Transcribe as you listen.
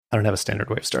I don't have a standard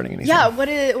way of starting anything. Yeah, what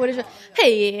is your...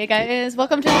 Hey guys,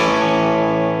 welcome to...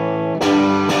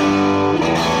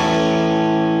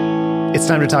 It's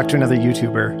time to talk to another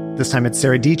YouTuber. This time it's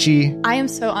Sara Dietschy. I am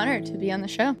so honored to be on the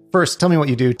show. First, tell me what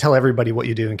you do. Tell everybody what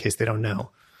you do in case they don't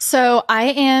know. So I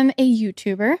am a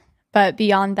YouTuber, but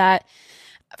beyond that,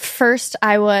 first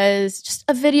I was just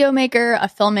a video maker, a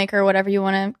filmmaker, whatever you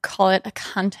want to call it, a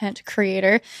content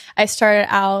creator. I started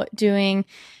out doing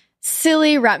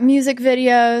silly rap music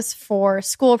videos for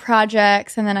school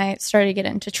projects, and then I started to get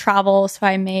into travel, so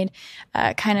I made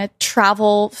kind of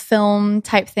travel film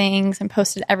type things and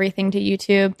posted everything to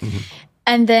YouTube. Mm-hmm.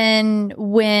 And then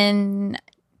when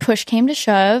push came to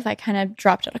shove, I kind of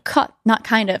dropped out of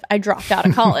I dropped out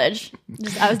of college.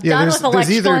 I was done with electrical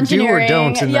there's either engineering. Do or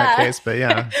don't in that case, but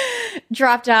yeah.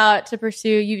 Dropped out to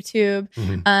pursue YouTube.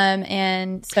 Mm-hmm.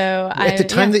 And so at the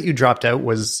time that you dropped out,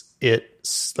 was it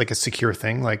like a secure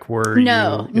thing? Like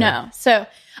No. So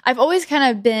I've always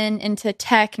kind of been into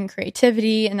tech and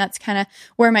creativity, and that's kind of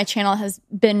where my channel has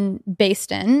been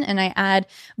based in, and I add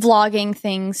vlogging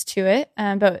things to it.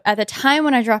 But at the time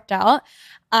when I dropped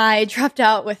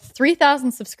out with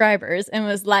 3,000 subscribers and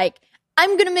was like,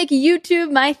 I'm going to make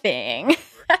YouTube my thing.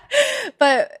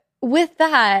 But with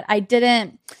that,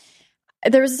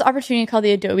 there was this opportunity called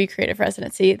the Adobe Creative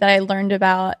Residency that I learned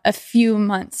about a few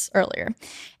months earlier.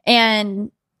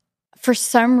 And for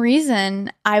some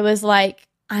reason, I was like,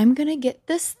 I'm going to get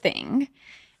this thing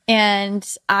and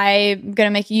I'm going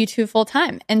to make YouTube full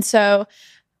time. And so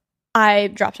I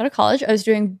dropped out of college. I was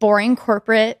doing boring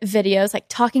corporate videos, like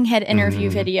talking head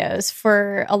interview videos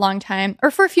for a long time,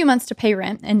 or for a few months to pay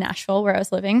rent in Nashville where I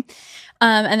was living.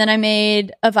 And then I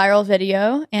made a viral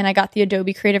video and I got the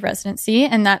Adobe Creative Residency.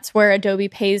 And that's where Adobe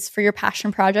pays for your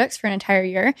passion projects for an entire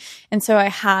year. And so I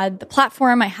had the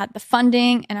platform, I had the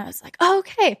funding, and I was like, oh,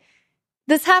 okay,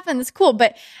 this happened. It's cool.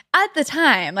 But at the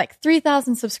time, like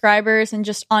 3,000 subscribers and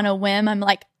just on a whim, I'm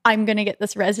like, I'm going to get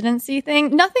this residency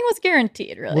thing. Nothing was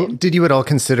guaranteed, really. Well, did you at all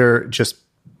consider just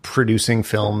producing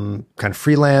film kind of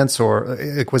freelance, or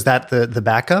was that the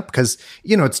backup? Because,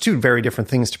 it's two very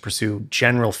different things to pursue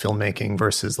general filmmaking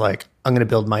versus like, I'm going to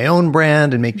build my own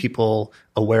brand and make people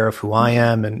aware of who I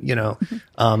am. And,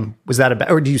 was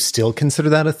that or do you still consider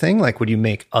that a thing? Like, would you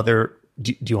make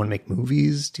do you want to make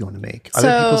movies? Do you want to make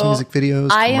other people's music videos,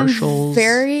 commercials? I am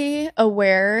very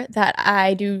aware that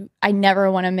I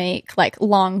never want to make like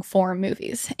long form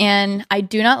movies, and I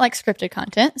do not like scripted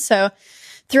content. So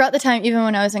throughout the time, even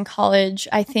when I was in college,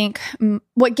 I think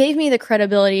what gave me the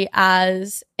credibility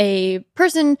as a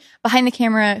person behind the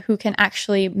camera who can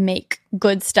actually make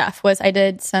good stuff was I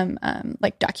did some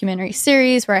like documentary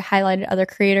series where I highlighted other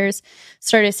creators,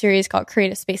 started a series called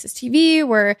Creative Spaces TV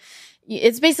where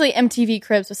it's basically MTV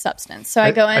Cribs with substance. So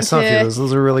I go into... I saw a few of those.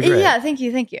 Those are really great. Yeah, thank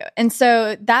you. And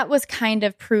so that was kind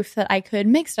of proof that I could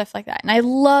make stuff like that. And I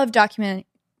love documenting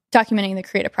the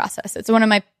creative process. It's one of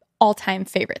my all-time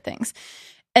favorite things.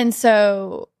 And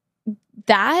so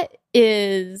that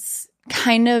is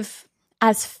kind of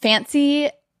as fancy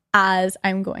as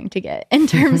I'm going to get in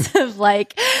terms of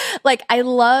like I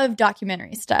love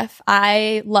documentary stuff.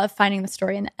 I love finding the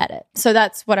story and the edit. So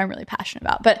that's what I'm really passionate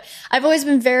about. But I've always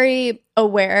been very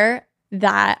aware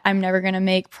that I'm never going to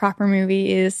make proper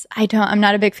movies. I'm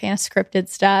not a big fan of scripted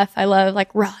stuff. I love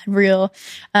like raw and real.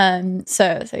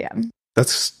 So yeah.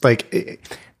 That's like,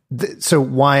 so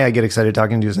why I get excited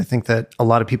talking to you is I think that a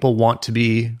lot of people want to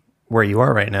be where you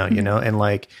are right now, and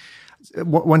like,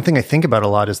 one thing I think about a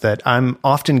lot is that I'm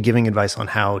often giving advice on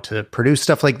how to produce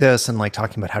stuff like this and like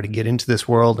talking about how to get into this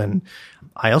world. And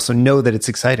I also know that it's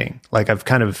exciting. Like I've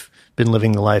kind of been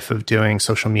living the life of doing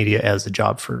social media as a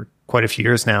job for quite a few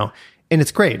years now. And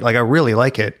it's great. Like I really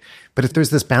like it. But if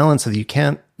there's this balance of you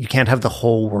can't have the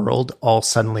whole world all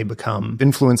suddenly become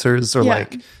influencers or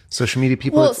like social media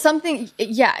people. Well, Like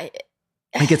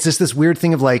it's just this weird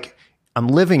thing of like, I'm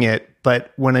living it,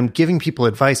 but when I'm giving people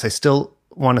advice, I still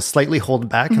want to slightly hold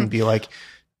back and be like,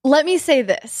 let me say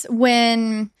this.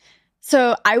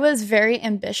 So I was very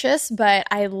ambitious, but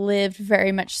I lived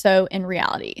very much so in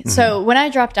reality. Mm-hmm. So when I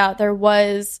dropped out, there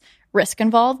was risk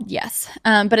involved. Yes.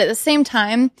 But at the same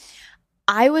time,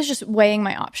 I was just weighing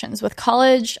my options. With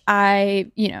college,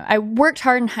 I worked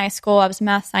hard in high school. I was a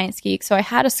math science geek. So I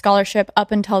had a scholarship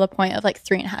up until the point of like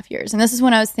 3.5 years. And this is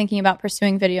when I was thinking about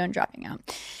pursuing video and dropping out.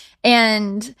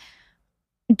 And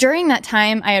during that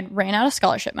time, I had ran out of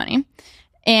scholarship money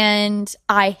and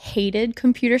I hated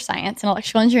computer science and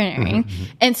electrical engineering. Mm-hmm.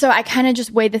 And so I kind of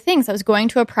just weighed the things. I was going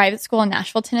to a private school in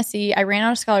Nashville, Tennessee. I ran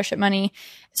out of scholarship money.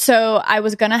 So I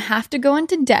was going to have to go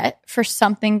into debt for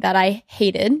something that I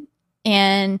hated.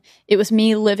 And it was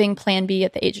me living plan B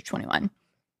at the age of 21.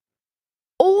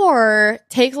 or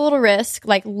take a little risk,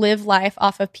 like live life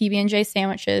off of PB&J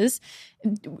sandwiches,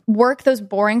 work those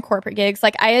boring corporate gigs.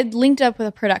 Like I had linked up with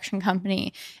a production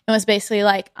company and was basically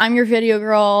like, I'm your video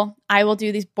girl. I will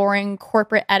do these boring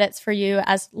corporate edits for you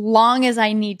as long as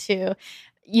I need to,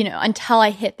 until I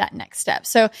hit that next step.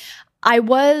 So I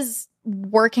was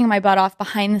working my butt off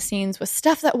behind the scenes with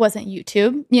stuff that wasn't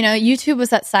YouTube. YouTube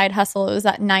was that side hustle. It was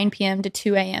that 9 p.m. to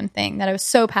 2 a.m. thing that I was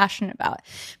so passionate about.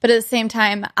 But at the same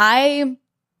time, I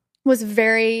was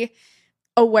very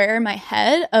aware in my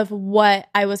head of what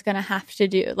I was going to have to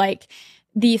do. Like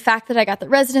the fact that I got the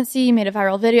residency, made a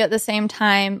viral video at the same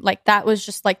time, like that was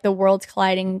just like the worlds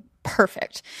colliding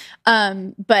perfect.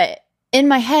 But in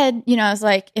my head, I was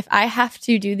like, if I have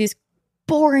to do these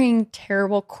boring,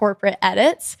 terrible corporate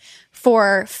edits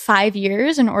for 5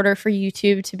 years in order for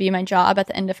YouTube to be my job at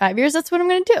the end of 5 years, that's what I'm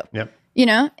going to do. Yep.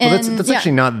 And that's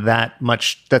actually not that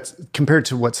much. That's compared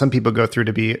to what some people go through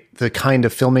to be the kind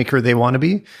of filmmaker they want to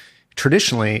be.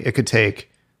 Traditionally, it could take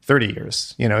 30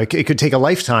 years. It could take a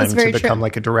lifetime to become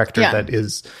like a director that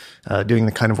is doing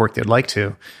the kind of work they'd like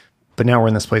to. But now we're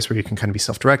in this place where you can kind of be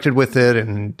self-directed with it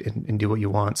and do what you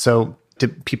want. So do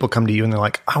people come to you and they're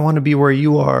like, I want to be where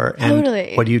you are? And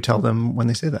totally. What do you tell them when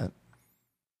they say that?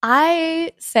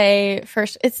 I say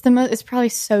first, it's probably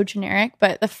so generic,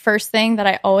 but the first thing that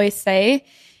I always say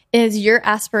is your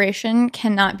aspiration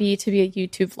cannot be to be a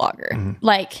YouTube vlogger. Mm-hmm.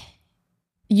 Like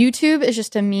YouTube is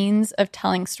just a means of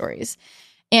telling stories.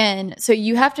 And so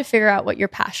you have to figure out what you're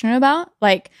passionate about.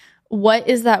 Like what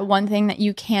is that one thing that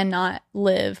you cannot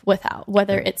live without,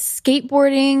 whether it's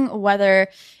skateboarding, whether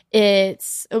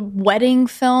it's wedding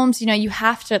films, you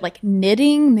have to like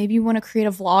knitting. Maybe you want to create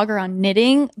a vlog around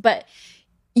knitting, but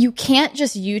you can't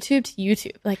just YouTube to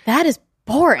YouTube. Like that is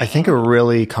boring. I think a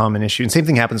really common issue, and same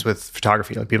thing happens with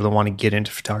photography, like people that want to get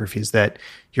into photography, is that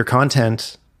your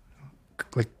content,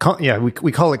 we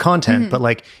call it content, but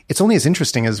like it's only as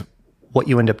interesting as what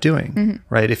you end up doing,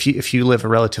 right? If you live a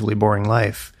relatively boring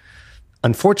life,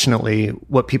 unfortunately,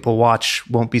 what people watch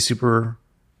won't be super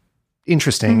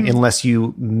interesting unless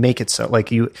you make it so.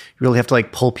 Like you really have to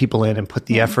like pull people in and put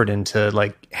the effort into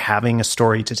like having a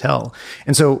story to tell.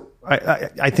 And so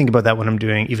I think about that when I'm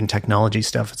doing even technology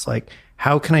stuff. It's like,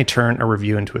 how can I turn a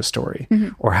review into a story?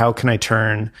 Or how can I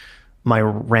turn my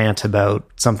rant about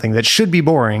something that should be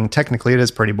boring? Technically, it is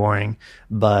pretty boring,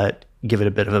 but give it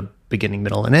a bit of a beginning,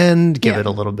 middle, and end. Give it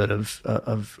a little bit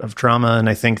of drama. And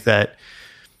I think that,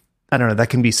 I don't know, that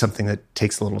can be something that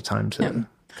takes a little time to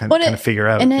kind of figure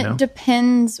out. And it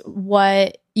depends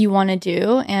what you want to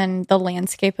do and the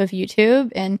landscape of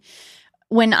YouTube. And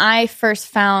when I first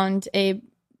found a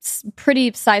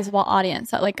pretty sizable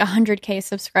audience at like 100K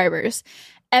subscribers,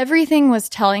 everything was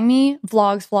telling me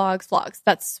vlogs.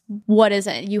 That's what is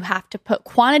it. You have to put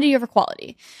quantity over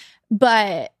quality.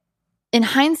 But in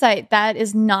hindsight, that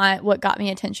is not what got me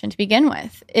attention to begin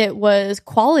with. It was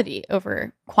quality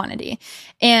over quantity.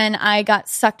 And I got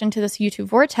sucked into this YouTube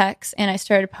vortex and I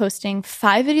started posting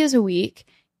 5 videos a week,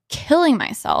 killing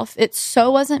myself. It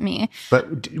so wasn't me.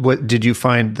 But what did you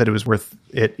find that it was worth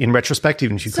it in retrospect,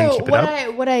 even if you couldn't keep it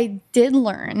up? What I did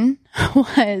learn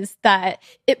was that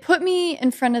it put me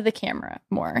in front of the camera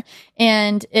more,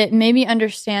 and it made me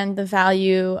understand the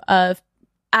value of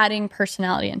adding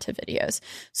personality into videos.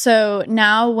 So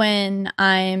now when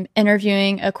I'm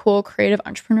interviewing a cool creative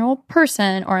entrepreneurial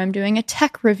person, or I'm doing a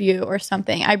tech review or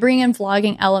something, I bring in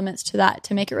vlogging elements to that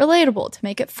to make it relatable, to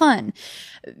make it fun,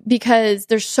 because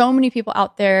there's so many people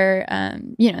out there,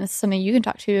 this is something you can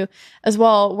talk to as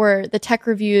well, where the tech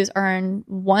reviews are in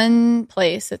one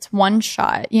place, it's one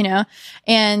shot,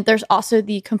 and there's also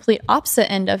the complete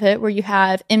opposite end of it, where you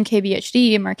have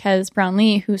MKBHD, Marquez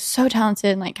Brownlee, who's so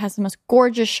talented and like has the most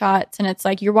gorgeous shots, and it's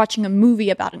like you're watching a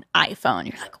movie about an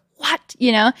iPhone. You're like, what?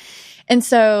 And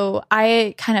so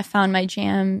I kind of found my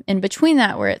jam in between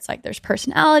that, where it's like there's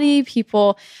personality,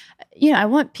 people, I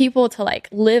want people to like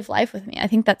live life with me. I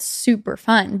think that's super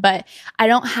fun, but I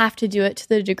don't have to do it to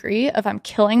the degree of I'm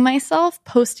killing myself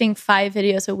posting 5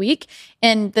 videos a week.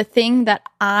 And the thing that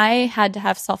I had to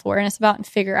have self-awareness about and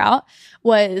figure out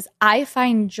was I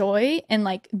find joy in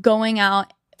like going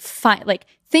out, like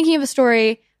thinking of a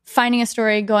story, finding a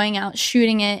story, going out,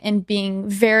 shooting it, and being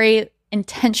very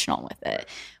intentional with it.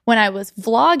 When I was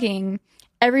vlogging,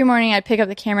 every morning I'd pick up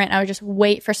the camera and I would just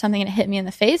wait for something to hit me in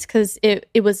the face, because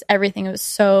it was everything. I was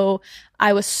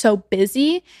so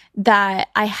busy that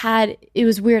it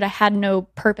was weird. I had no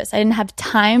purpose. I didn't have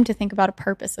time to think about a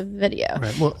purpose of the video.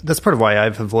 Right. Well, that's part of why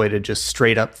I've avoided just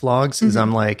straight up vlogs, is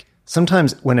I'm like,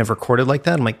 sometimes when I've recorded like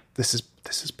that, I'm like, this is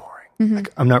boring.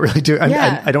 Like, I'm not really doing,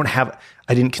 I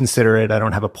didn't consider it. I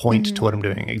don't have a point to what I'm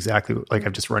doing exactly. Like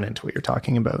I've just run into what you're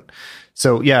talking about.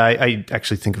 So yeah, I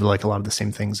actually think of like a lot of the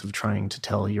same things of trying to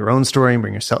tell your own story and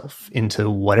bring yourself into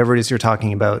whatever it is you're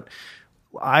talking about.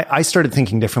 I started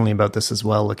thinking differently about this as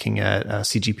well, looking at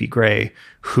CGP Grey,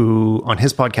 who on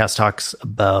his podcast talks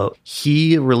about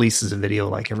he releases a video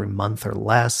like every month or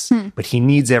less, but he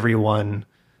needs everyone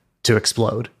to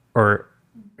explode or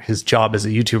his job as a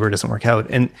YouTuber doesn't work out.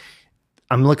 And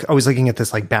I'm always looking at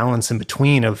this like balance in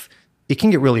between of it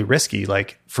can get really risky.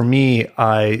 Like for me,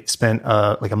 I spent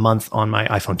like a month on my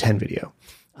iPhone 10 video,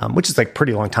 which is like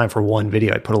pretty long time for one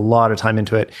video. I put a lot of time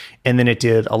into it, and then it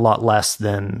did a lot less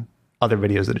than other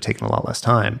videos that have taken a lot less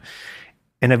time.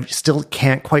 And I still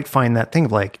can't quite find that thing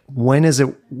of like, when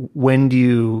do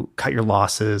you cut your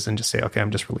losses and just say, okay,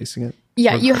 I'm just releasing it?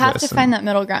 Yeah, you have to find that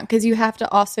middle ground because you have to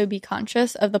also be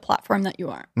conscious of the platform that you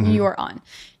are on.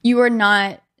 You are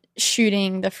not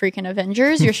shooting the freaking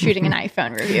Avengers, you're shooting an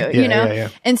iPhone review, you know? Yeah.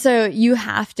 And so you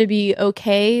have to be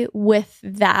okay with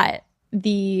that,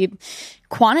 the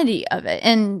quantity of it.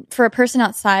 And for a person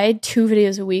outside, 2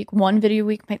 videos a week, 1 video a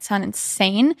week might sound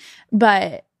insane,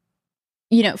 but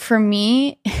you know, for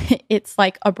me, it's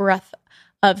like a breath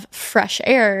of fresh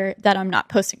air that I'm not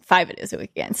posting 5 videos a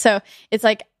week again. So it's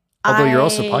like, although you're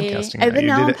also podcasting, I've been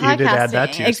now podcasting. You did add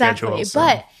that to your schedule. So.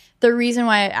 But the reason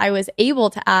why I was able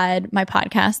to add my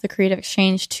podcast, The Creative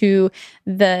Exchange, to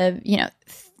the, you know,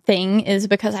 thing is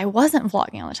because I wasn't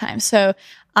vlogging all the time. So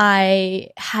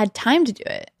I had time to do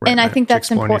it. Right, and I think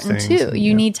that's important too.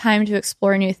 You need time to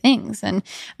explore new things. And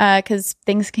because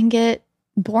things can get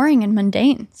boring and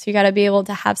mundane. So you got to be able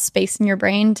to have space in your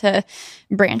brain to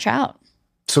branch out.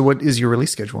 So what is your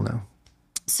release schedule now?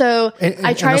 So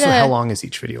I try to. How long is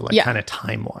each video, like kind of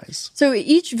time wise? So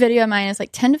each video of mine is like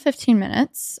 10 to 15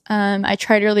 minutes. I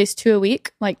try to release 2 a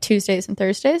week, like Tuesdays and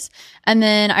Thursdays. And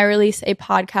then I release a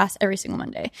podcast every single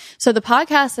Monday. So the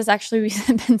podcast has actually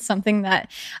been something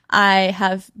that I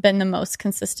have been the most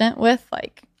consistent with,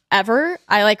 like ever.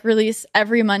 I like release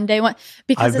every Monday one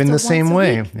because I've been the same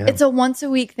way. Yeah. It's a once a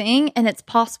week thing and it's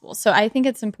possible. So I think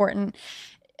it's important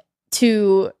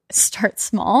to start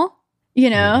small, you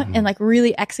know, and like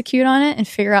really execute on it and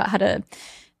figure out how to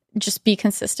just be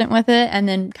consistent with it and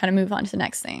then kind of move on to the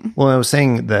next thing. Well, I was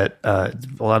saying that a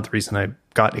lot of the reason I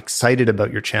got excited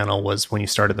about your channel was when you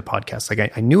started the podcast.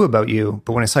 Like I knew about you,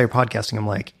 but when I saw your podcasting, I'm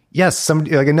like, yes,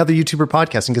 somebody like another YouTuber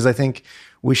podcasting, because I think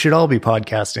we should all be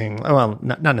podcasting. Well,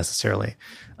 not necessarily,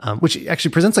 which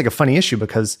actually presents like a funny issue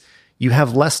because you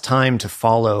have less time to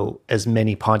follow as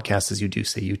many podcasts as you do,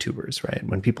 say, YouTubers, right?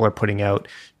 When people are putting out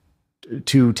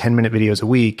 2 10-minute videos a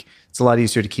week, it's a lot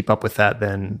easier to keep up with that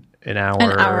than an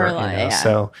hour. Yeah.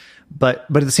 So, but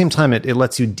at the same time, it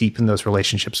lets you deepen those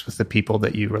relationships with the people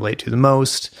that you relate to the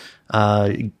most.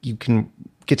 You can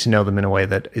get to know them in a way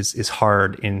that is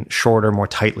hard in shorter, more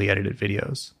tightly edited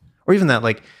videos, or even that,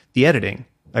 like the editing.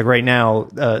 Like right now,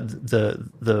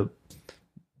 the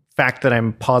fact that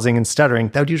I'm pausing and stuttering,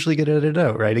 that would usually get edited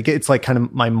out, right? It's like kind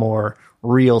of my more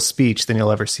real speech than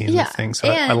you'll ever see in the thing. So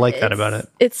I like that about it.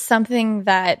 It's something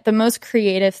that the most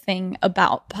creative thing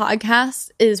about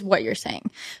podcasts is what you're saying.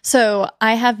 So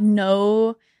I have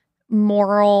no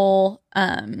moral,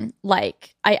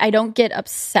 I don't get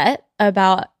upset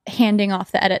about handing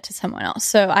off the edit to someone else.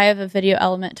 So I have a video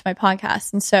element to my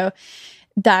podcast. And so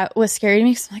that was scary to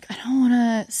me because I'm like, I don't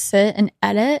want to sit and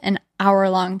edit an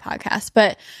hour-long podcast.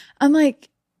 But I'm like,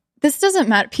 this doesn't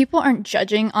matter. People aren't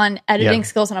judging on editing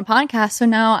skills on a podcast. So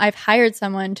now I've hired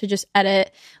someone to just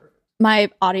edit my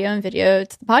audio and video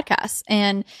to the podcast.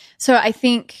 And so I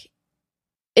think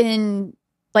in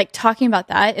like talking about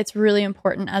that, it's really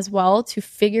important as well to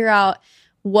figure out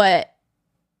what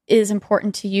is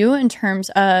important to you in terms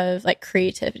of like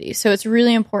creativity. So it's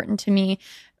really important to me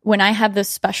when I have those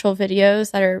special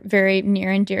videos that are very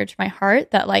near and dear to my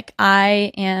heart, that like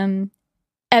I am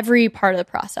every part of the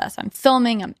process. I'm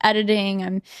filming, I'm editing,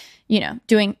 I'm,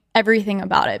 doing everything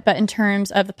about it. But in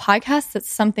terms of the podcast, that's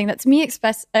something that's me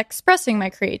expressing my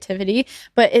creativity,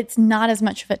 but it's not as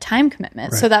much of a time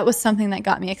commitment. Right. So that was something that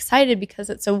got me excited because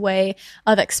it's a way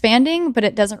of expanding, but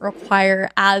it doesn't require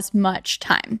as much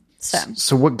time.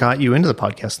 So what got you into the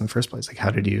podcast in the first place? Like, how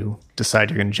did you decide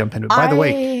you're going to jump into it? By the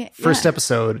way, first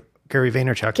episode, Gary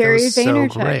Vaynerchuk. That was so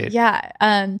great.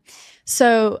 Yeah.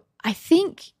 So I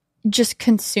think just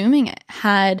consuming it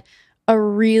had a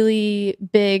really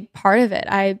big part of it.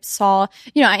 I saw,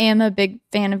 I am a big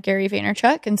fan of Gary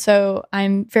Vaynerchuk. And so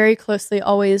I'm very closely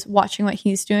always watching what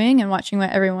he's doing and watching what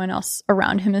everyone else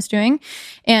around him is doing.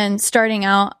 And starting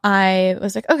out, I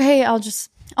was like, okay,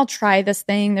 I'll try this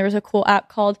thing. There was a cool app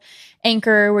called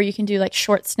Anchor where you can do like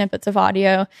short snippets of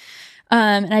audio.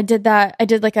 And I did that. I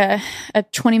did like a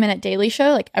 20-minute daily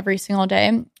show, like every single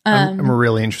day. I'm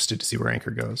really interested to see where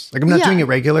Anchor goes. Like I'm not doing it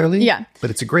regularly, but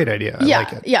it's a great idea. I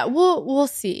like it. Yeah, we'll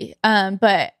see.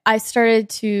 But I started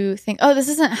to think, oh, this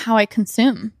isn't how I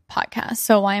consume podcasts.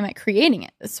 So why am I creating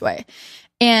it this way?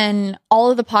 And all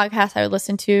of the podcasts I would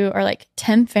listen to are like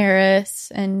Tim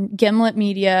Ferriss and Gimlet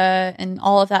Media and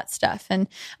all of that stuff. And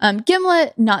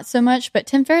Gimlet, not so much, but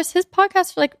Tim Ferriss, his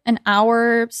podcasts are like an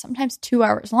hour, sometimes 2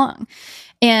 hours long.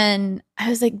 And I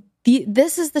was like,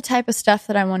 this is the type of stuff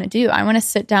that I want to do. I want to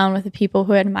sit down with the people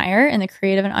who I admire in the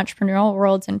creative and entrepreneurial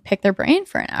worlds and pick their brain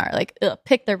for an hour. Like,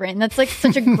 pick their brain. That's like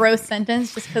such a gross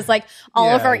sentence just because like all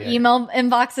of our email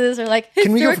inboxes are like, hey,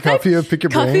 can we go for coffee and pick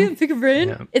your brain? Coffee and pick your brain.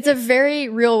 Yeah. It's a very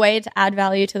real way to add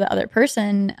value to the other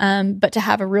person, but to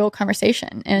have a real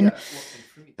conversation. And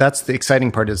that's the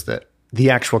exciting part, is that the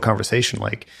actual conversation,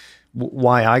 like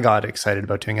why I got excited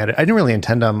about doing it. I didn't really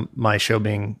intend on my show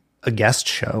being a guest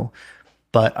show.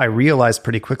 But I realized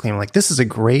pretty quickly, I'm like, this is a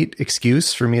great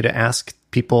excuse for me to ask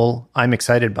people I'm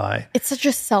excited by. It's such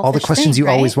a selfish all the questions thing, you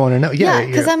always want to know. Yeah,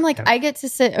 because I'm like, I get to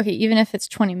sit, okay, even if it's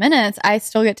 20 minutes, I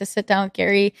still get to sit down with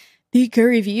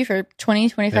Gary Vee for 20,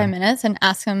 25 minutes and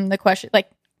ask him the question, like,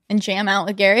 and jam out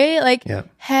with Gary. Like,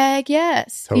 heck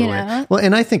yes. Totally. You know? Well,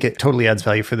 and I think it totally adds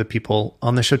value for the people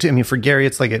on the show too. I mean, for Gary,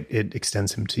 it's like it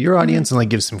extends him to your audience and like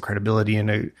gives some credibility in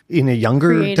a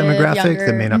younger demographic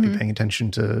that may not be paying attention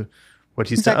to what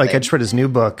he's done. Like I just read his new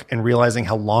book and realizing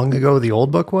how long ago the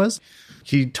old book was.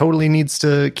 He totally needs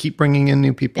to keep bringing in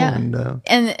new people. Yeah.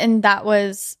 And that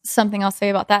was something I'll say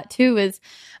about that too is,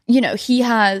 you know, he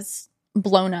has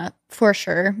blown up for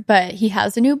sure, but he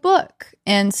has a new book.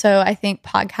 And so I think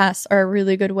podcasts are a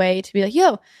really good way to be like,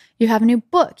 yo, you have a new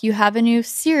book, you have a new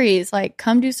series, like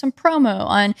come do some promo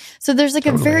on. So there's like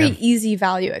a very easy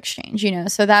value exchange, you know?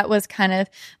 So that was kind of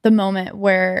the moment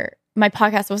where my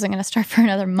podcast wasn't going to start for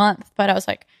another month, but I was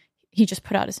like, he just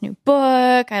put out his new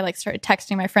book. I like started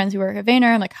texting my friends who work at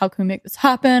Vayner. I'm like, how can we make this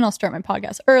happen? I'll start my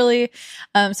podcast early.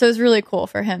 So it was really cool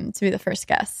for him to be the first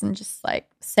guest and just like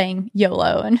saying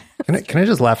YOLO. And can I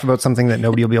just laugh about something that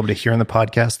nobody will be able to hear in the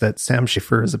podcast, that Sam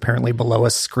Schiffer is apparently below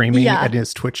us screaming at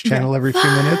his Twitch channel every few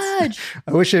minutes.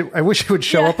 I wish it would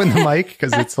show up in the mic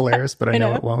because it's hilarious, but I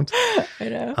know it won't. I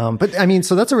know. But I mean,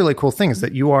 so that's a really cool thing, is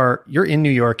that you're in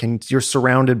New York and you're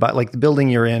surrounded by, like, the building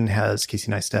you're in has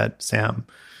Casey Neistat, Sam,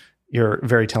 your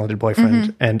very talented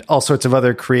boyfriend, and all sorts of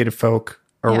other creative folk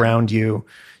around you.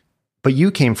 But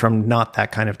you came from not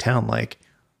that kind of town. Like,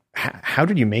 how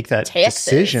did you make that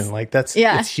decision? Like,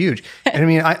 it's huge. And I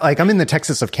mean, I'm in the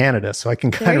Texas of Canada, so I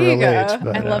can kind of relate.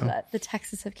 But, I love that. The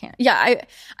Texas of Canada. Yeah.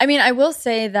 I mean, I will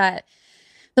say that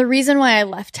the reason why I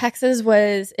left Texas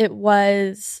was it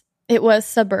was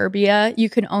suburbia. You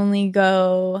could only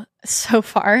go so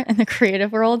far in the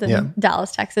creative world in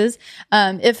Dallas, Texas.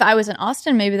 If I was in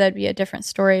Austin, maybe that'd be a different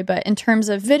story. But in terms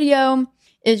of video,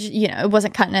 it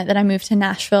wasn't cutting it. Then I moved to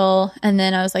Nashville. And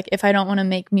then I was like, if I don't want to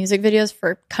make music videos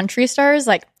for country stars,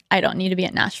 like I don't need to be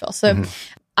at Nashville. So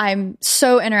I'm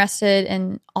so interested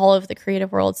in all of the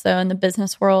creative worlds, though, and the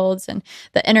business worlds and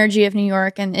the energy of New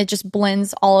York. And it just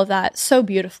blends all of that so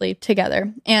beautifully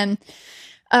together. And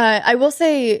I will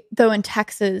say, though, in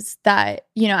Texas that,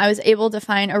 I was able to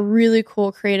find a really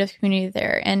cool creative community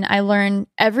there. And I learned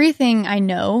everything I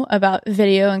know about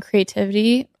video and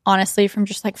creativity, honestly, from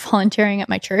just like volunteering at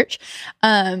my church.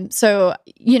 So,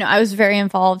 I was very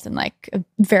involved in like a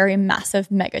very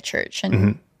massive mega church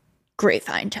in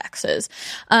Grapevine, Texas.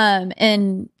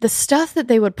 And the stuff that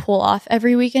they would pull off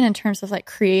every weekend in terms of like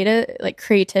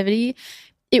creativity,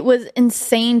 it was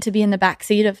insane to be in the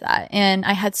backseat of that. And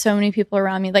I had so many people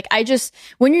around me. Like,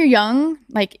 when you're young,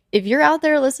 like if you're out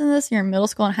there listening to this, you're in middle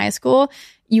school and high school,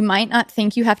 you might not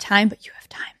think you have time, but you have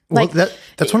time. Well, like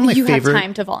that's one of my favorite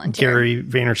time to volunteer. Gary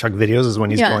Vaynerchuk videos is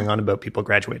when he's going on about people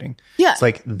graduating. Yeah. It's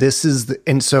like,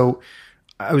 and so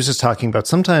I was just talking about,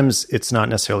 sometimes it's not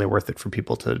necessarily worth it for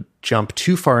people to jump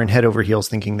too far and head over heels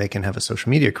thinking they can have a social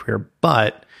media career.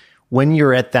 But when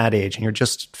you're at that age and you're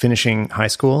just finishing high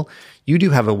school, you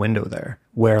do have a window there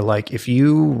where, like, if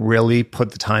you really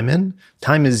put the time in,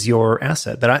 time is your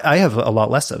asset that I have a lot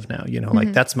less of now,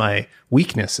 like that's my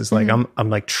weakness, is like, I'm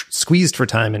like squeezed for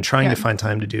time and trying to find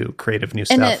time to do creative new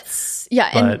stuff. And it's,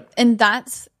 and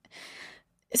that's,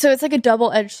 so it's like a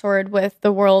double-edged sword with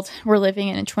the world we're living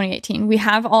in 2018. We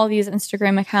have all these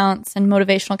Instagram accounts and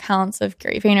motivational accounts of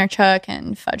Gary Vaynerchuk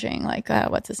and fudging, like,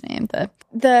 what's his name?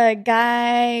 The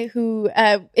guy who,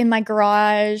 in my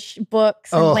garage,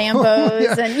 books and Lambos,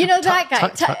 yeah. And that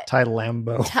guy. Ty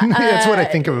Lambo. That's what I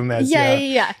think of him as.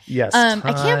 Yeah. Yes.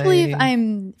 I can't believe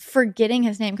I'm forgetting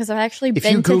his name because I've actually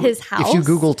been to his house. If you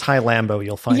Google Ty Lambo,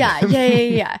 you'll find him.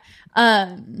 Yeah.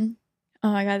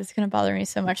 Oh my God, it's going to bother me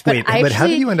so much. But but how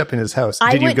did you end up in his house?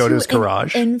 Did you go to his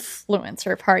garage? An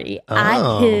influencer party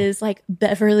at his like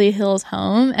Beverly Hills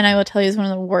home. And I will tell you, it's one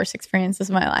of the worst experiences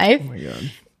of my life. Oh my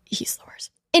God. He's the worst.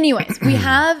 Anyways, we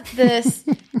have this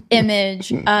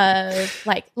image of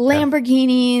like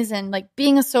Lamborghinis and like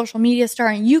being a social media star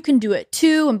and you can do it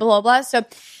too and blah, blah, blah. So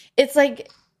it's like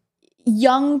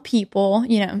young people,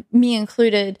 me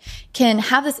included, can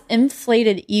have this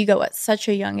inflated ego at such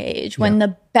a young age when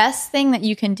the best thing that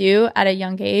you can do at a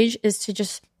young age is to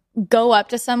just go up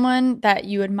to someone that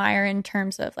you admire in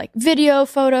terms of like video,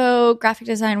 photo, graphic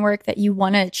design work that you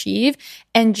want to achieve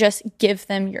and just give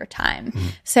them your time.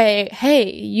 Say,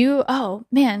 hey, oh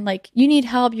man, like you need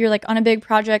help. You're like on a big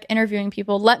project interviewing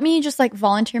people. Let me just like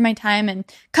volunteer my time and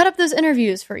cut up those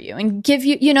interviews for you and give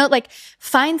you, like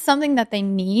find something that they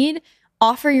need,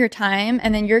 offer your time,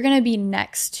 and then you're going to be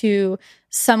next to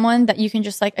someone that you can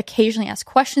just like occasionally ask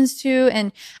questions to.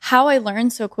 And how I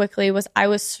learned so quickly was I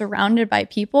was surrounded by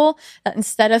people that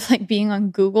instead of like being on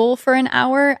Google for an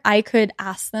hour, I could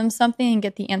ask them something and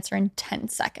get the answer in 10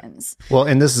 seconds. Well,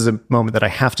 and this is a moment that I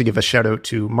have to give a shout out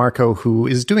to Marco, who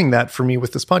is doing that for me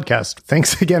with this podcast.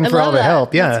 Thanks again for all the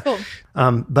help. Yeah. That's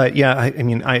cool. But yeah, I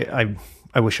mean,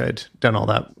 I wish I'd done all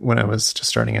that when I was just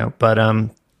starting out, but,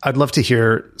 I'd love to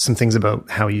hear some things about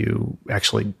how you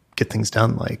actually get things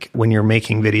done. Like when you're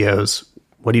making videos,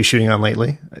 what are you shooting on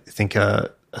lately? I think a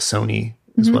Sony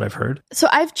is what I've heard. So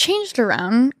I've changed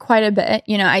around quite a bit.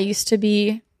 I used to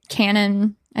be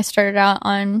Canon. I started out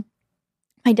on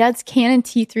my dad's Canon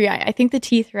T3i. I think the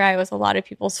T3i was a lot of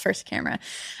people's first camera.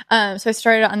 So I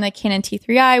started on the Canon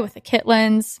T3i with a kit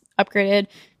lens, upgraded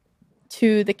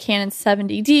to the Canon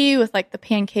 70D with like the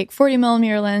pancake 40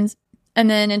 millimeter lens. And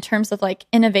then in terms of like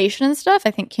innovation and stuff,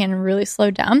 I think Canon really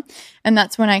slowed down. And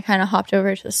that's when I kind of hopped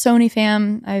over to the Sony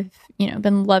fam. I've,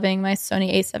 been loving my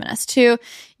Sony a7S II.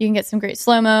 You can get some great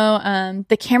slow-mo.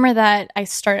 The camera that I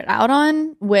started out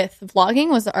on with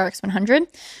vlogging was the RX100.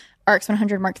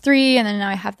 RX100 Mark III, and then now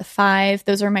I have the 5.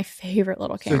 Those are my favorite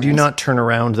little cameras. So do you not turn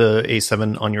around the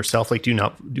A7 on yourself? Like, do you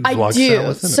not do vlog style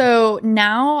with it? So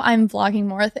now I'm vlogging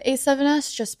more with the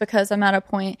A7S just because I'm at a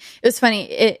point. It was funny.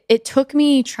 It took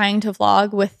me trying to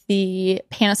vlog with the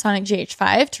Panasonic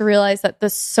GH5 to realize that the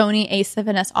Sony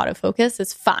A7S autofocus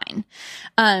is fine.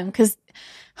 Because,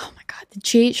 oh my God, the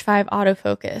GH5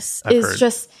 autofocus is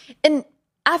just... And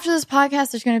after this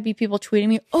podcast, there's going to be people tweeting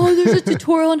me, oh, there's a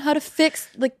tutorial on how to fix,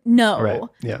 like, no. Right.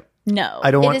 Yeah. No.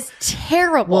 It is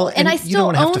terrible. Well, and I still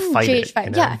own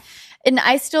GH5. Yeah. And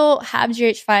I still have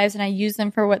GH5s and I use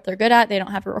them for what they're good at. They don't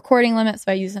have a recording limit,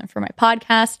 so I use them for my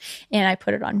podcast and I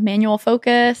put it on manual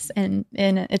focus and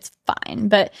it's fine.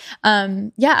 But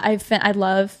I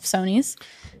love Sony's.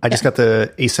 I just got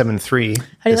the A7 III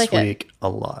this week. It? A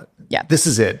lot. Yeah. This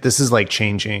is it. This is like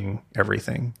changing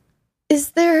everything.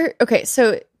 Is there, okay,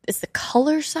 so is the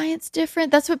color science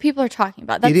different? That's what people are talking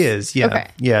about. It is, yeah. Okay.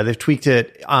 Yeah, they've tweaked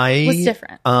it. What's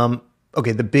different?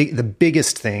 Okay, the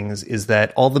biggest things is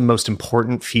that all the most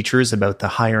important features about the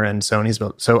higher end Sonys,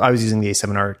 so I was using the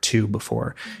A7R II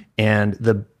before, and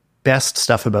the best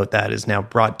stuff about that is now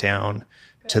brought down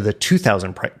to the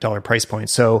 $2,000 price point.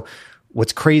 So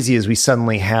what's crazy is we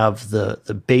suddenly have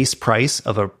the base price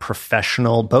of a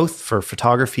professional, both for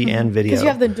photography and video. Because you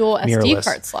have the dual mirrorless. SD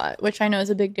card slot, which I know is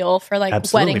a big deal for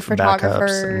like wedding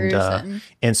photographers.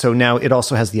 And so now it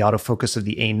also has the autofocus of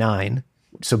the A9,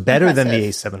 so better than the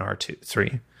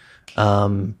A7R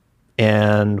III.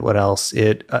 And what else?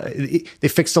 They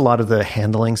fixed a lot of the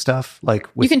handling stuff. Like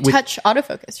you can touch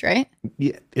autofocus, right?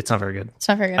 Yeah, it's not very good. It's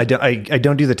not very good. I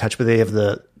don't do the touch, but they have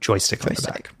the joystick on the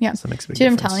back. Yeah, so that makes a big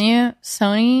difference. I'm telling you,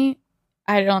 Sony.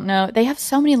 I don't know. They have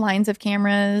so many lines of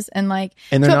cameras and they're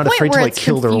not afraid to like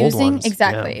kill their old ones.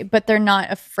 Exactly, yeah. But they're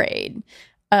not afraid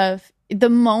of the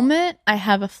moment I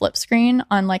have a flip screen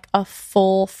on like a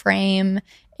full frame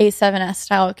A7S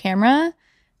style camera.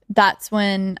 That's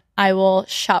when I will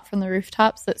shout from the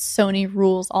rooftops that Sony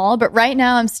rules all. But right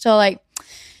now I'm still like,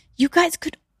 you guys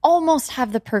could almost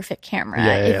have the perfect camera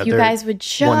if you guys would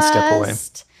just one step away.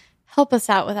 Help us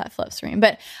out with that flip screen.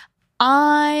 But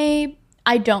I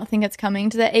don't think it's coming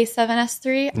to the A7S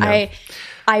III. No.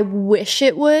 I wish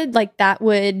it would. Like that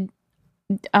would,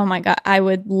 oh my God, I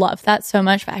would love that so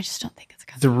much, but I just don't think it's coming.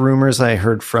 The rumors I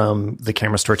heard from the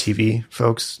Camera Store TV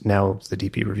folks, now the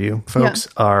DP Review folks,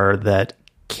 are that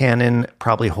Canon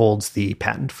probably holds the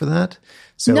patent for that.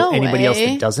 So anybody else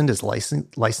that doesn't is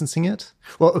licensing it.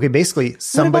 Well, okay, basically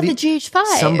somebody, what about the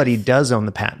GH5? Somebody does own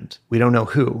the patent. We don't know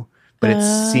who, but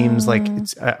it seems like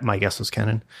it's, my guess was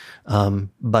Canon.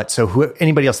 But so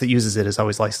anybody else that uses it is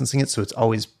always licensing it. So it's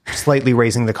always slightly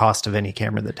raising the cost of any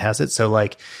camera that has it. So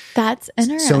like that's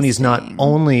interesting. Sony's not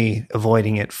only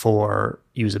avoiding it for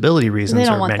usability reasons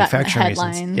or manufacturing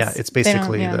reasons. Yeah, it's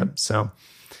basically so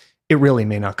it really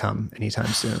may not come anytime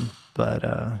soon. But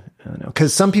I don't know,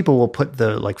 because some people will put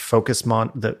the like focus small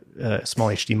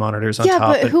HD monitors on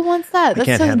top. Yeah, but who wants that?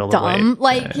 That's so dumb.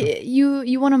 Like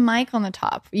you want a mic on the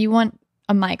top. You want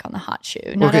a mic on the hot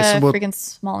shoe, not freaking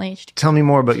small HD. Tell me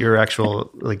more about your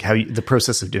actual like the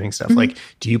process of doing stuff. Like,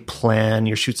 do you plan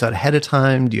your shoots out ahead of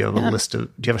time? Do you have do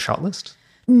you have a shot list?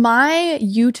 My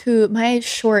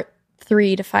short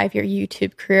 3 to 5 year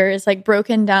YouTube career is like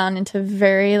broken down into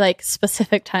very like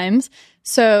specific times.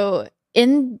 So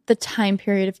in the time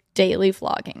period of daily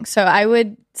vlogging. So I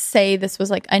would say this was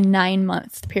like a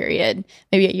 9-month period,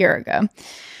 maybe a year ago,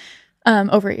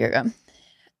 over a year ago.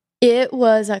 It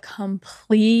was a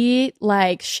complete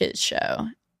like shit show.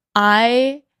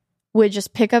 I would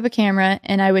just pick up a camera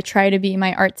and I would try to be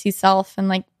my artsy self and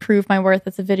like prove my worth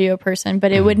as a video person.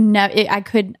 But it would never, I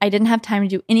didn't have time to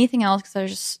do anything else because I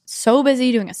was just so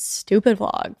busy doing a stupid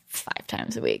vlog 5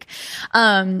 times a week.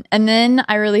 And then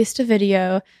I released a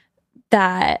video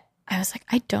that I was like,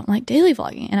 I don't like daily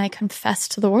vlogging. And I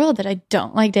confessed to the world that I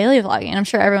don't like daily vlogging. And I'm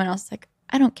sure everyone else is like,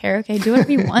 I don't care. Okay, do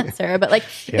whatever you want, Sarah. But like,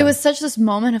 it was such this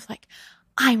moment of like,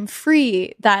 I'm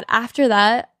free, that after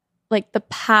that, like the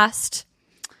past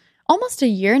almost a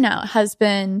year now has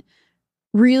been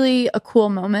really a cool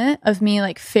moment of me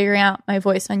like figuring out my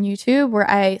voice on YouTube, where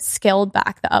I scaled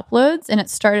back the uploads, and it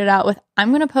started out with,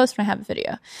 I'm going to post when I have a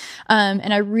video.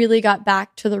 And I really got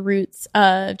back to the roots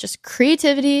of just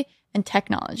creativity and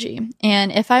technology.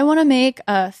 And if I want to make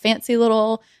a fancy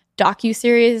little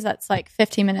docu-series that's like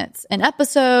 15 minutes an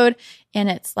episode, and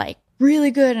it's like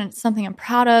really good and it's something I'm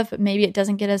proud of, but maybe it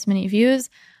doesn't get as many views,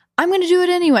 I'm going to do it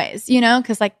anyways, you know,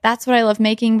 because like that's what I love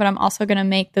making, but I'm also going to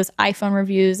make those iPhone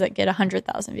reviews that get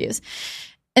 100,000 views.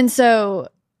 And so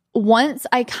once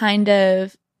I kind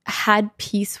of had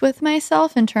peace with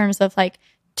myself in terms of like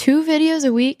 2 videos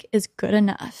a week is good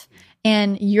enough,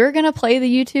 and you're going to play the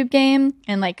YouTube game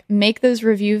and like make those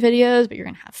review videos, but you're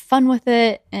going to have fun with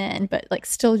it but like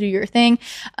still do your thing.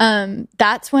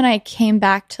 That's when I came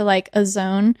back to like a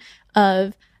zone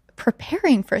of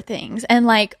preparing for things and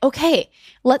like, okay,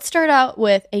 let's start out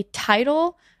with a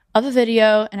title of a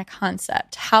video and a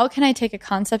concept. How can I take a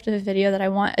concept of a video that I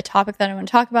want, a topic that I want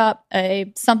to talk about,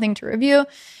 something to review?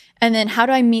 And then how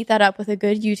do I meet that up with a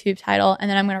good YouTube title? And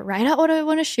then I'm going to write out what I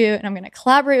want to shoot, and I'm going to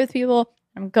collaborate with people.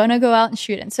 I'm going to go out and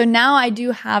shoot it. And so now I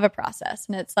do have a process,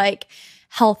 and it's like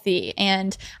healthy.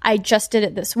 And I just did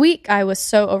it this week. I was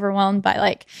so overwhelmed by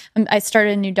like, I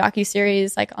started a new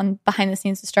docuseries like on behind the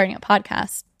scenes of starting a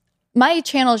podcast. My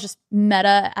channel is just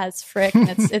meta as frick, and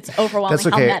it's overwhelming. That's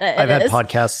okay. How meta it I've had is.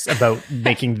 podcasts about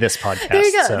making this podcast. There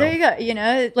you go. There you go. You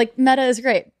know, like meta is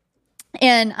great.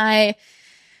 And I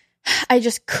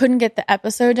just couldn't get the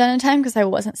episode done in time because I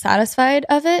wasn't satisfied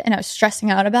of it, and I was stressing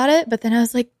out about it. But then I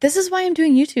was like, this is why I'm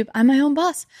doing YouTube. I'm my own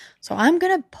boss. So I'm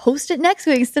going to post it next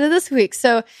week instead of this week.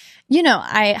 So, you know,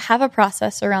 I have a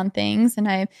process around things, and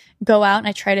I go out and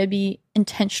I try to be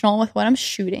intentional with what I'm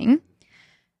shooting.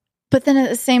 But then at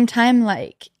the same time,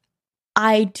 like,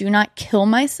 I do not kill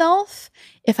myself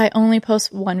if I only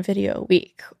post 1 video a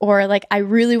week, or like, I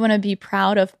really want to be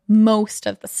proud of most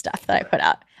of the stuff that I put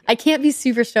out. I can't be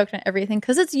super stoked on everything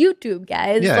because it's YouTube,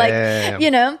 guys.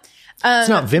 You know, it's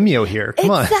not Vimeo here.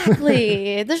 Come on.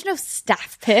 Exactly. There's no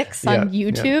staff picks on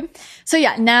YouTube. Yeah. So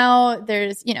yeah, now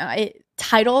there's, you know,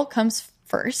 title comes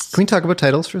first. Can we talk about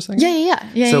titles for a second?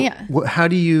 Yeah. How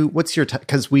do you, what's your,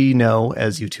 because we know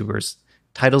as YouTubers,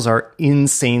 titles are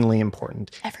insanely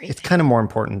important. Everything. It's kind of more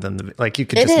important than you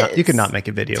could not make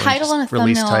a video. Title and a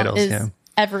release thumbnail titles. Is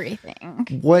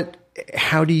everything.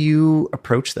 How do you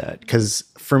approach that? Because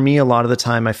for me, a lot of the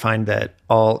time I find that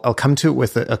I'll come to it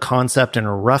with a concept and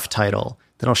a rough title.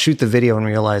 Then I'll shoot the video and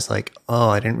realize like, oh,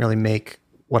 I didn't really make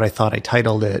what I thought I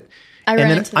titled it. And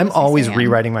then I'm always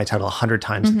rewriting my title 100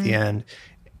 times at the end.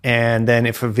 And then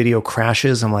if a video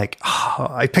crashes, I'm like, oh,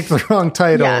 I picked the wrong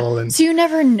title. Yeah. And so you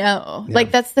never know. Yeah.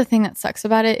 Like that's the thing that sucks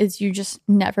about it, is you just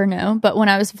never know. But when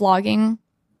I was vlogging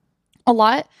a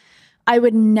lot, I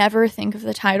would never think of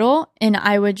the title, and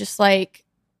I would just like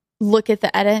look at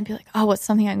the edit and be like, oh, what's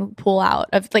something I can pull out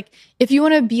of? Like, if you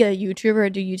want to be a YouTuber or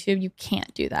do YouTube, you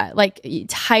can't do that. Like,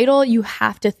 title, you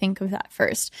have to think of that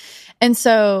first. And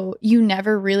so you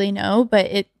never really know, but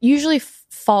it usually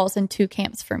falls in two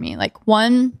camps for me. Like,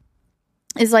 one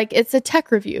is like, it's a tech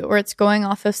review or it's going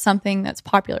off of something that's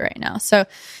popular right now. So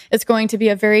it's going to be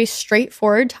a very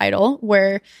straightforward title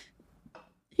where,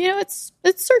 you know, it's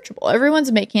searchable.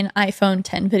 Everyone's making an iPhone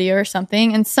 10 video or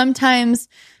something. And sometimes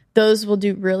those will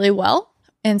do really well.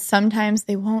 And sometimes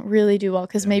they won't really do well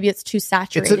because maybe it's too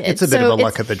saturated. It's a bit of a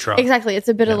luck of the draw. Exactly. It's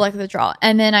a bit of luck of the draw.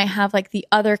 And then I have like the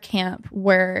other camp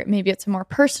where maybe it's a more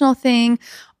personal thing,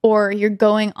 or you're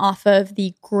going off of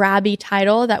the grabby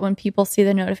title that when people see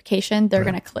the notification, they're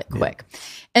going to click quick.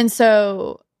 And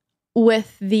so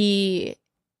within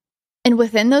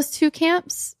those two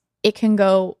camps, it can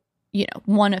go, you know,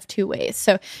 one of two ways.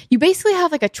 So you basically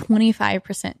have like a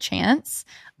 25% chance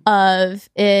of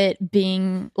it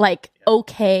being like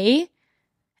okay,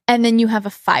 and then you have a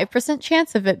 5%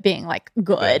 chance of it being like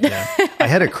good. I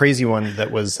had a crazy one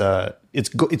that was it's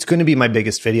going to be my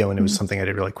biggest video, and it was something I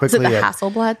did really quickly. Is it the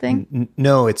Hasselblad thing?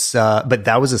 No, it's but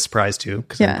that was a surprise too,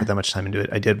 because I didn't put that much time into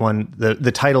it. I did one.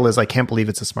 The title is I Can't Believe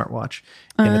It's a Smartwatch,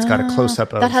 and it's got a close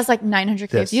up of that has like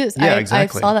 900K views. Yeah,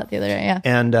 exactly. I saw that the other day. Yeah,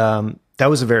 and that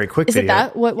was a very quick video. Is it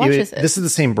that? What watch is it? This is the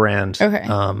same brand. Okay.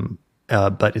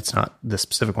 But it's not the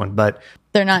specific one. But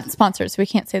they're not sponsored, so we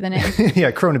can't say the name.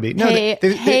 Yeah, Chronobeat. No,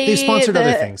 they sponsored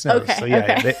other things. No, okay, so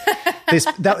yeah,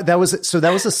 that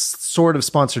was a sort of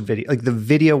sponsored video. Like the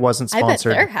video wasn't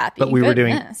sponsored, I bet they're happy. But we were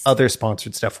doing other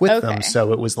sponsored stuff with them.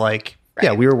 So it was like,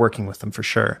 yeah, we were working with them for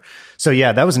sure. So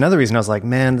yeah, that was another reason I was like,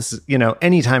 man, this is, you know,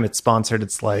 anytime it's sponsored,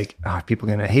 it's like, are people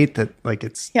going to hate that? Like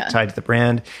it's tied to the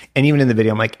brand. And even in the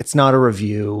video, I'm like, it's not a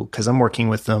review because I'm working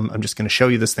with them. I'm just going to show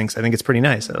you this thing. So I think it's pretty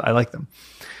nice. I like them.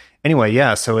 Anyway,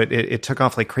 yeah. So it took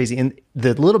off like crazy. And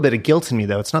the little bit of guilt in me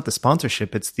though, it's not the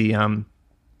sponsorship. It's the,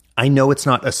 I know it's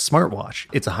not a smartwatch.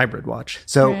 It's a hybrid watch.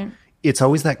 So it's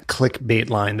always that clickbait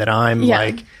line that I'm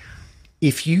like,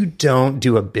 if you don't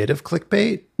do a bit of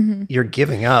clickbait, you're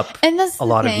giving up a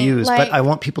lot of views. Like, but I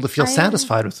want people to feel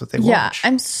satisfied with what they watch.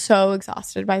 I'm so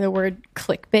exhausted by the word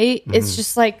clickbait. It's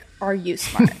just like, are you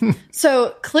smart?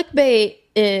 So clickbait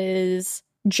is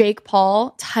Jake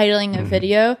Paul titling a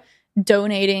video,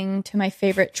 donating to my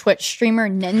favorite Twitch streamer,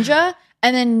 Ninja,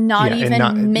 and then not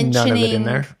even mentioning none of it in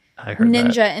there. I heard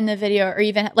Ninja in the video, or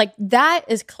even like that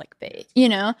is clickbait, you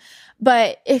know?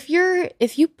 But if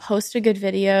you post a good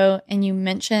video and you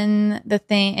mention the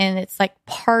thing and it's like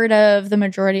part of the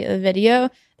majority of the video,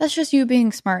 that's just you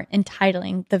being smart and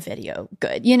titling the video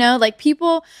good, you know? Like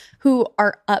people who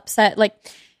are upset, like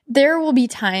there will be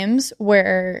times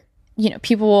where, you know,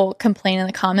 people will complain in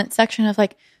the comment section of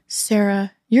like,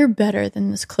 Sarah, you're better than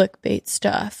this clickbait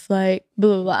stuff. Like,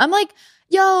 blah, blah, blah. I'm like,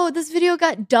 yo, this video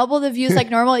got double the views like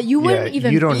normal. You wouldn't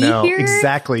even be here.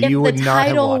 Exactly. If you would the not have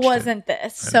title watched wasn't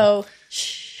this. So,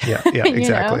 yeah,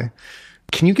 exactly. You know?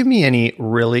 Can you give me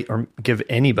or give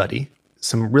anybody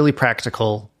some really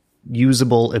practical,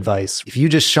 usable advice? If you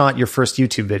just shot your first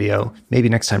YouTube video, maybe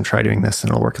next time try doing this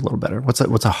and it'll work a little better. What's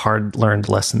a hard learned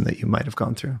lesson that you might have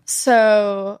gone through?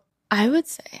 So I would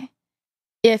say,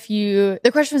 the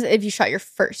question was if you shot your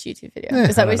first YouTube video.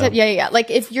 Is that what you said? Yeah.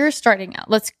 Like if you're starting out,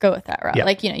 let's go with that route. Yeah.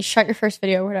 Like, you know, you shot your first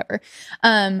video or whatever.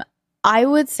 I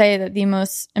would say that the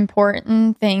most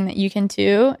important thing that you can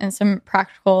do, and some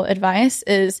practical advice,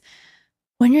 is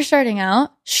when you're starting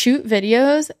out, shoot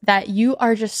videos that you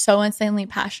are just so insanely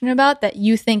passionate about that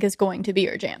you think is going to be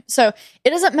your jam. So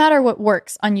it doesn't matter what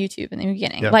works on YouTube in the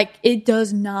beginning. Like it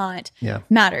does not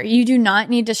matter. You do not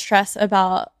need to stress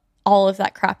about all of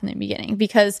that crap in the beginning,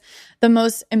 because the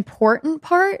most important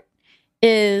part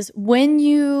is when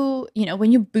you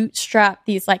bootstrap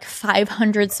these like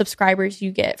 500 subscribers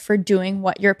you get for doing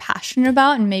what you're passionate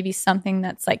about and maybe something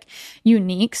that's like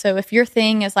unique. So if your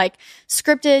thing is like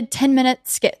scripted 10-minute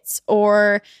skits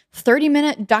or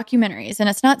 30-minute documentaries and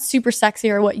it's not super sexy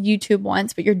or what YouTube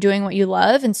wants, but you're doing what you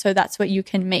love, and so that's what you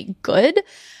can make good.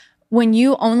 When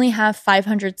you only have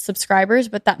 500 subscribers,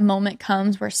 but that moment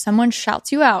comes where someone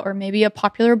shouts you out, or maybe a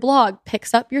popular blog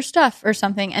picks up your stuff or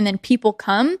something, and then people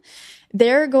come,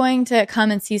 they're going to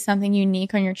come and see something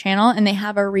unique on your channel, and they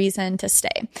have a reason to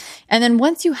stay. And then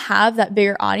once you have that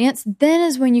bigger audience, then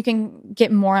is when you can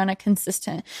get more on a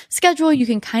consistent schedule. You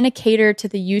can kind of cater to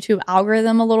the YouTube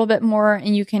algorithm a little bit more,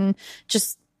 and you can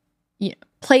just, you know,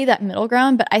 play that middle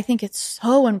ground. But I think it's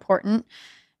so important.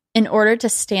 In order to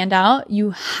stand out, you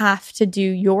have to do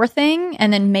your thing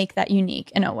and then make that unique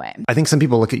in a way. I think some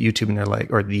people look at YouTube and they're like,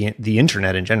 or the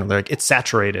internet in general, they're like, it's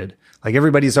saturated. Like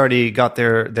everybody's already got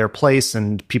their place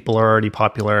and people are already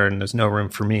popular and there's no room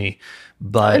for me.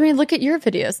 But I mean, look at your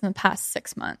videos in the past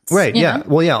 6 months. right. Yeah. Know?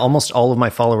 Well, yeah, almost all of my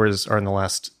followers are in the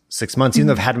last 6 months, even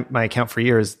though I've had my account for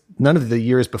years. None of the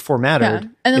years before mattered. Yeah.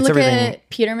 And then it's look everything, at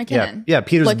Peter McKinnon. Yeah.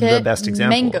 Peter's look the at best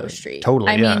example. Mango Street.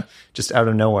 Totally. I mean, just out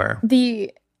of nowhere.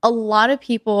 A lot of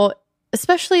people,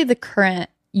 especially the current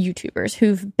YouTubers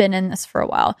who've been in this for a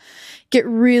while, get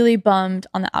really bummed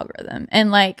on the algorithm.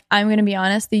 And like, I'm going to be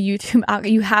honest, the YouTube,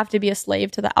 you have to be a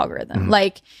slave to the algorithm.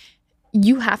 Like,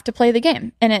 you have to play the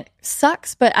game and it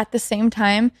sucks. But at the same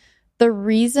time, the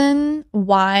reason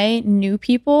why new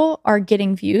people are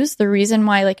getting views, the reason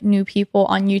why like new people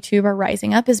on YouTube are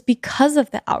rising up is because of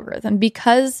the algorithm,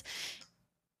 because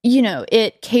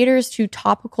it caters to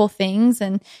topical things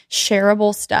and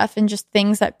shareable stuff and just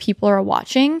things that people are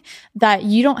watching, that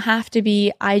you don't have to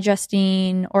be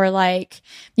iJustine or like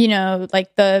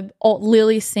the old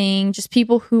Lily Singh, just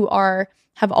people who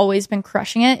have always been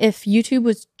crushing it. If YouTube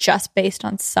was just based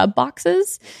on sub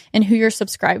boxes and who you're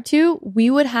subscribed to,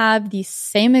 we would have the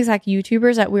same exact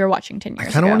YouTubers that we were watching 10 years ago.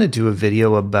 I kind of want to do a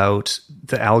video about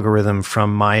the algorithm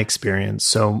from my experience.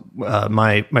 So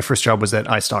my first job was at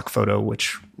iStock Photo,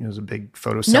 which was a big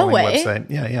photo selling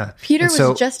website. Yeah. Peter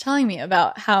was just telling me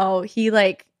about how he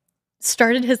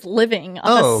started his living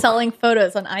on selling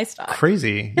photos on iStock.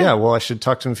 Crazy. Yeah. Well, I should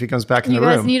talk to him if he comes back in the room.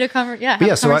 You guys need a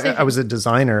conversation. So I was a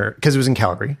designer because it was in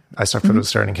Calgary. iStock Photo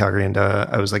started in Calgary, and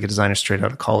I was like a designer straight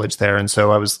out of college there. And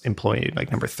so I was employee like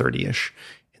number 30-ish.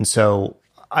 And so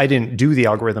I didn't do the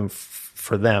algorithm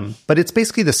for them, but it's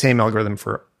basically the same algorithm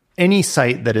for any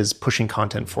site that is pushing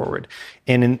content forward.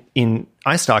 And in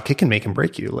iStock, it can make and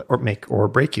break you, or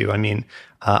break you. I mean,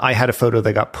 I had a photo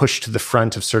that got pushed to the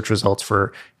front of search results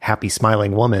for happy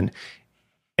smiling woman,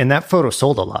 and that photo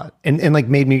sold a lot and like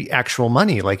made me actual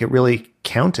money. Like it really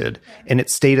counted, and it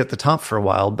stayed at the top for a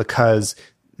while because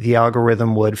the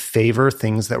algorithm would favor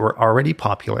things that were already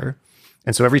popular.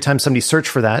 And so every time somebody searched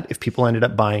for that, if people ended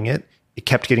up buying it, it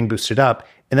kept getting boosted up,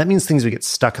 and that means things would get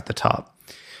stuck at the top.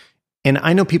 And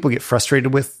I know people get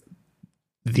frustrated with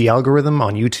the algorithm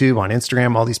on YouTube, on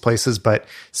Instagram, all these places, but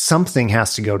something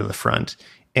has to go to the front.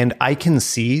 And I can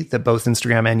see that both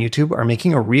Instagram and YouTube are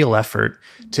making a real effort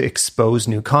to expose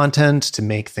new content, to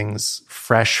make things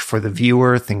fresh for the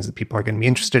viewer, things that people are going to be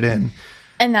interested in.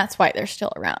 And that's why they're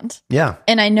still around. Yeah.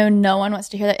 And I know no one wants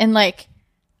to hear that. And like,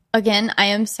 again, I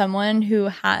am someone who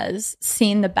has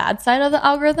seen the bad side of the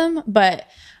algorithm, but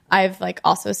I've like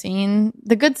also seen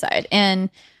the good side. And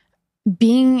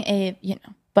being a,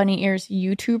 bunny ears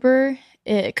YouTuber,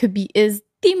 is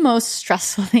the most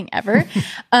stressful thing ever.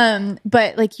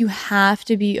 But like, you have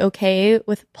to be okay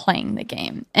with playing the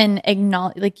game and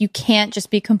acknowledge, like, you can't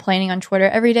just be complaining on Twitter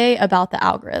every day about the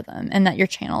algorithm and that your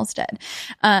channel's dead.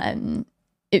 That's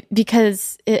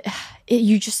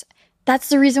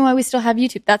the reason why we still have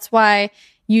YouTube. That's why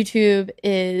YouTube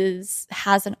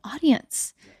has an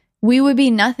audience. We would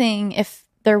be nothing if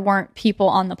there weren't people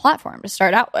on the platform to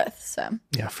start out with. So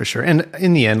yeah, for sure. And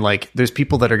in the end, like, there's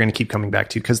people that are going to keep coming back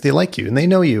to you because they like you and they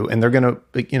know you, and they're going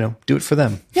to, do it for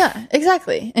them. Yeah,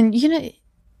 exactly. And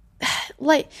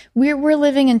like we're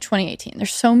living in 2018.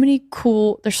 There's so much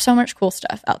cool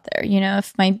stuff out there.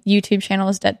 If my YouTube channel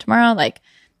is dead tomorrow, like,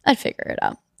 I'd figure it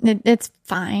out. It's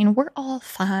fine. We're all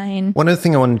fine. One other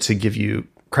thing I wanted to give you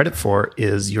credit for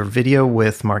is your video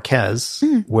with Marquez,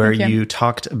 where you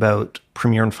talked about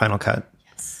Premiere and Final Cut.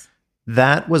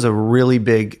 That was a really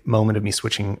big moment of me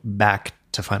switching back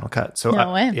to Final Cut. So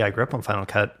I grew up on Final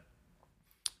Cut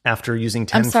after using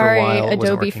 10 for a while.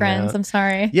 Adobe friends. Out. I'm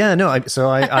sorry. Yeah, no.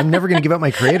 I'm never going to give up my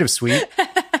Creative Suite.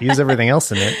 Use everything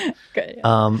else in it. Good.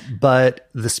 Yeah. But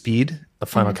the speed of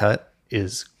Final Cut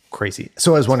is crazy.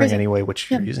 So I was wondering anyway, which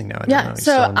you're using now. I don't know.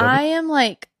 So I am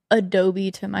like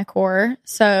Adobe to my core.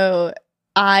 So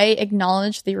I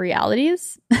acknowledge the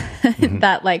realities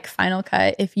that like Final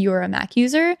Cut, if you are a Mac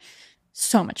user,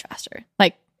 so much faster.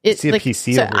 Like it's like,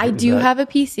 PC. So I do have a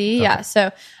PC. Okay. Yeah.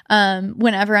 So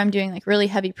whenever I'm doing like really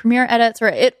heavy Premiere edits, where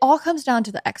it all comes down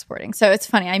to the exporting. So it's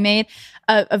funny. I made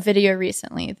a video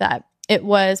recently that it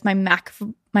was my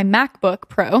MacBook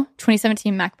Pro,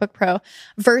 2017 MacBook Pro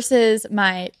versus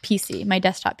my PC, my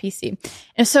desktop PC. And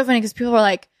it's so funny because people were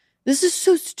like, this is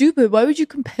so stupid. Why would you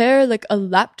compare like a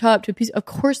laptop to a PC? Of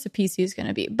course the PC is going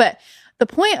to be. But the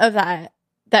point of that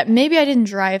maybe I didn't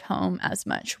drive home as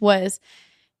much was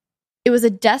it was a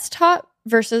desktop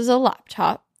versus a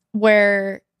laptop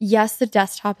where, yes, the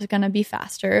desktop is going to be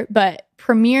faster, but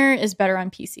Premiere is better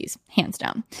on PCs, hands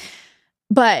down.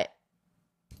 But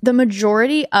the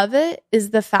majority of it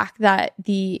is the fact that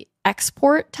the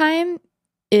export time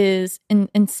is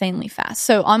insanely fast.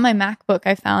 So on my MacBook,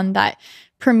 I found that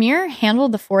Premiere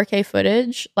handled the 4K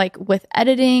footage, like with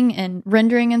editing and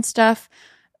rendering and stuff,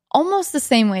 almost the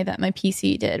same way that my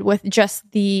PC did, with just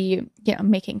the,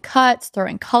 making cuts,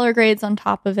 throwing color grades on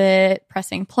top of it,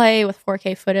 pressing play with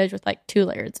 4K footage with like 2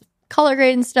 layers of color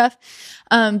grade and stuff.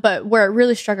 But where it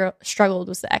really struggled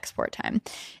was the export time.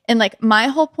 And like my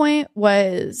whole point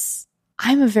was,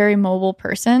 I'm a very mobile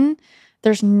person.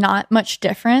 There's not much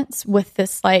difference with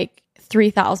this like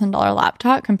 $3,000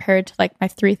 laptop compared to like my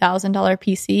 $3,000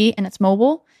 PC, and it's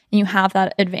mobile and you have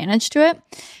that advantage to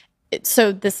it.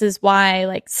 So this is why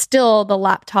like still the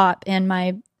laptop and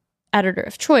my editor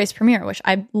of choice, Premiere, which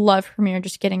I love Premiere,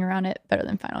 just getting around it better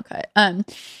than Final Cut. And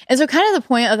so kind of the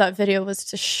point of that video was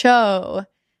to show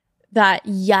that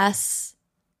yes,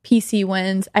 PC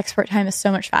wins, export time is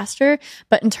so much faster,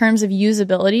 but in terms of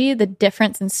usability, the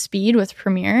difference in speed with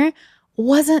Premiere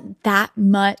wasn't that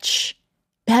much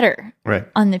better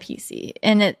on the PC.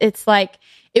 And it's like,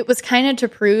 it was kind of to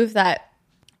prove that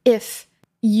if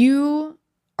you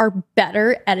are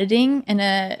better editing in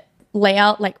a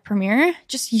layout like Premiere,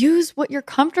 just use what you're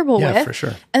comfortable with. For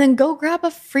sure. And then go grab a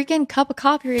freaking cup of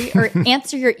coffee or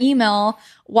answer your email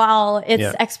while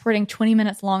it's exporting 20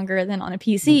 minutes longer than on a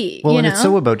PC. Well, and it's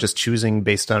so about just choosing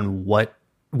based on what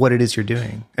it is you're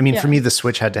doing. I mean, for me, the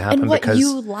switch had to happen and what because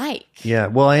you like. Yeah.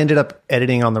 Well, I ended up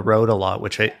editing on the road a lot,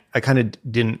 which I kind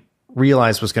of didn't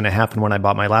realize was going to happen when I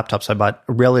bought my laptop. So I bought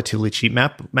a relatively cheap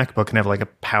MacBook and have like a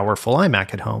powerful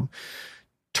iMac at home.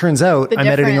 Turns out I'm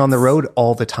editing on the road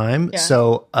all the time. Yeah.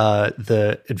 So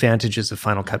the advantages of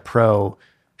Final Cut Pro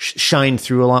shine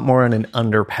through a lot more on an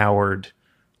underpowered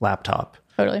laptop.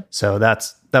 Totally. So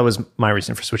that was my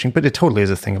reason for switching, but it totally is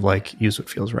a thing of like, use what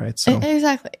feels right. So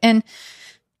exactly. And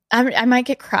I might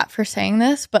get crap for saying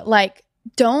this, but like,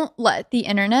 don't let the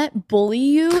internet bully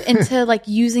you into like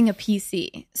using a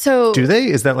PC. So do they?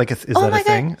 Is that like is that a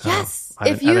thing? Yes. I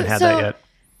haven't had that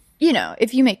yet.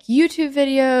 If you make YouTube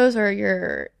videos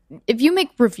or if you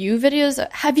make review videos,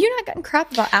 have you not gotten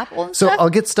crap about Apple and stuff? So I'll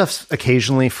get stuff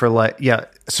occasionally for like,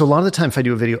 So a lot of the time if I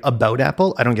do a video about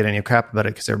Apple, I don't get any crap about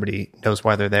it because everybody knows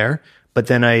why they're there. But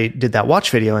then I did that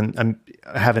watch video and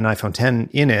I have an iPhone 10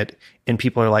 in it, and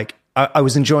people are like, I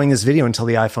was enjoying this video until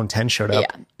the iPhone 10 showed up.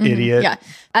 Yeah. Idiot. Yeah.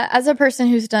 As a person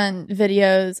who's done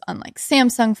videos on like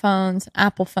Samsung phones,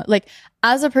 Apple phones, like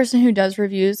as a person who does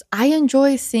reviews, I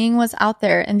enjoy seeing what's out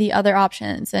there and the other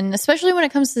options. And especially when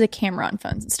it comes to the camera on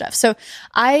phones and stuff. So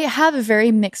I have a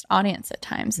very mixed audience at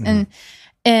times.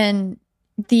 And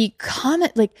the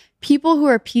comment, like people who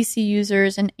are PC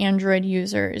users and Android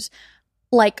users,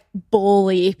 like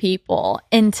bully people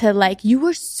into like, you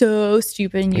were so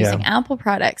stupid in using Apple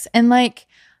products. And like,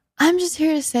 I'm just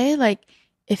here to say, like,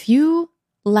 if you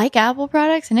like Apple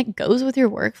products and it goes with your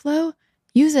workflow,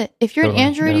 use it. If you're an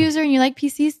Android user and you like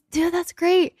PCs, dude, that's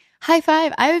great. High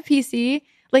five. I have a PC.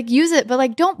 Like, use it, but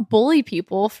like, don't bully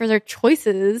people for their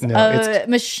choices of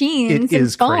machines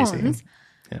and phones. Crazy.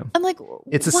 Yeah. I'm like,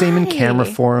 it's the same in camera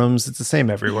forums. It's the same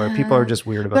everywhere. Yeah. People are just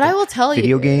weird about it. But I will tell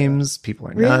video games. People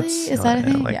are nuts. Is that a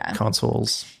thing? Like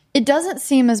consoles. It doesn't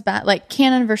seem as bad. Like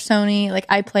Canon versus Sony, like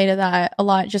I played that a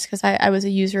lot just because I was a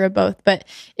user of both. But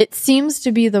it seems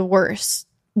to be the worst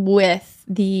with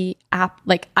the app,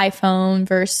 like iPhone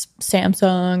versus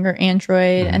Samsung or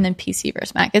Android, and then PC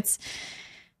versus Mac. It's,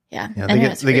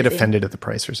 they get offended at the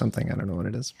price or something. I don't know what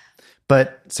it is.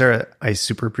 But Sarah, I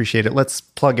super appreciate it. Let's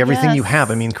plug everything you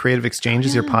have. I mean, Creative Exchange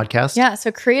is your podcast. Yeah.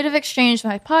 So Creative Exchange,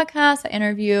 my podcast, I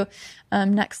interview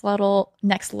next level.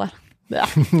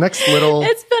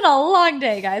 It's been a long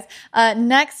day, guys.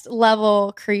 Next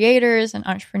level creators and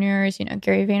entrepreneurs.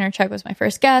 Gary Vaynerchuk was my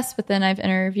first guest, but then I've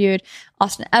interviewed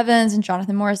Austin Evans and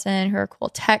Jonathan Morrison, who are cool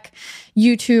tech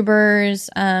YouTubers.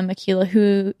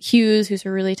 Akilah Hughes, who's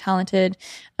a really talented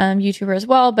YouTuber as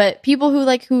well. But people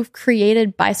who've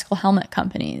created bicycle helmet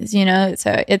companies.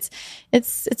 So it's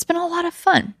been a lot of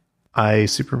fun. I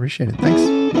super appreciate it.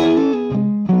 Thanks.